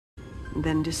and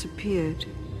then disappeared.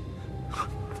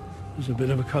 It was a bit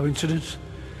of a coincidence.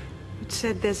 It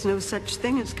said there's no such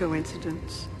thing as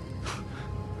coincidence.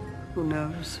 Who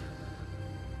knows?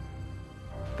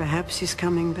 Perhaps he's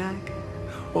coming back.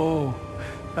 Oh,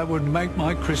 that would make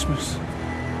my Christmas.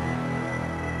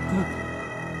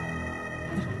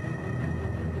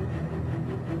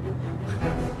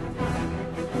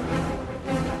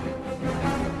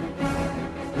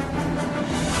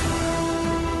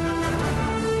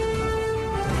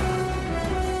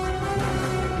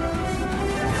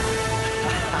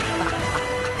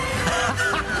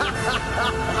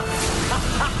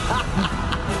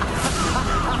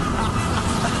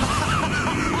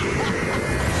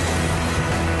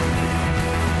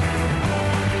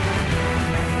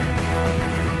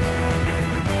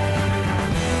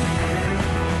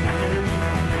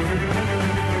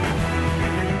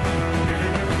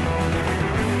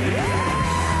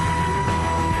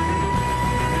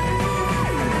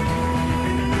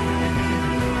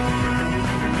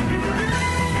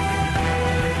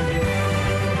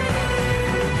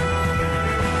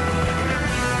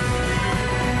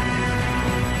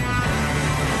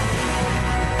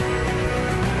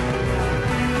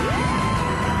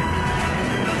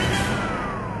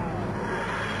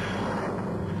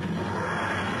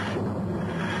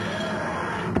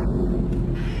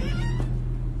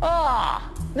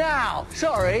 Now,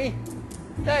 sorry.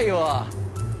 There you are.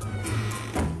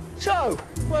 So,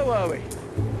 where were we?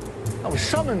 I was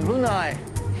summoned, wasn't I?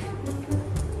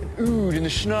 Ood in the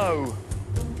snow,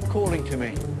 calling to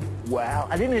me. Well,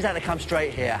 I didn't exactly come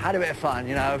straight here. Had a bit of fun,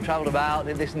 you know, travelled about,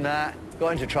 did this and that, got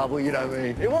into trouble, you know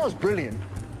me. It was brilliant.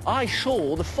 I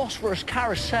saw the phosphorus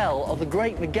carousel of the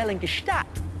Great Magellan Gestalt.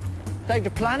 Saved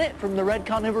a planet from the red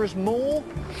carnivorous maw.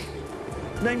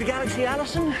 Named the galaxy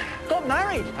Allison. Got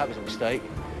married. That was a mistake.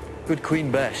 Good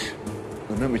Queen Bess.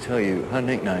 And let me tell you, her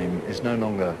nickname is no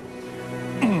longer...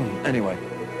 Anyway.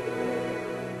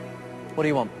 What do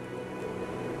you want?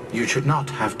 You should not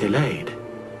have delayed.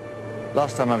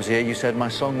 Last time I was here, you said my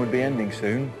song would be ending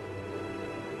soon.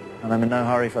 And I'm in no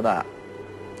hurry for that.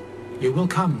 You will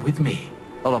come with me.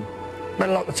 Hold on.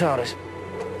 Better lock the TARDIS.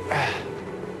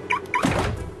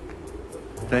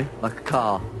 See? Like a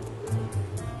car.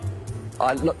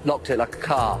 I locked it like a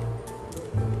car.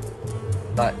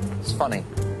 Like, it's funny.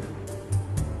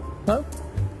 No?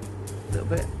 A little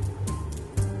bit.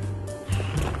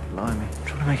 Blimey.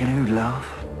 Trying to make an Ood laugh.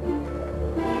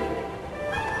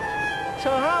 So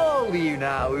how old are you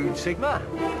now, Ood Sigma?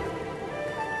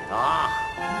 Ah.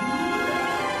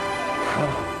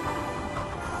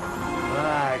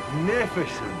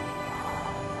 Magnificent.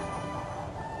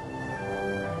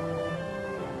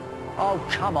 Oh,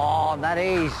 come on, that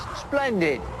is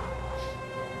splendid.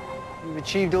 You've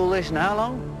achieved all this in how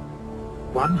long?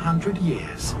 100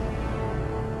 years.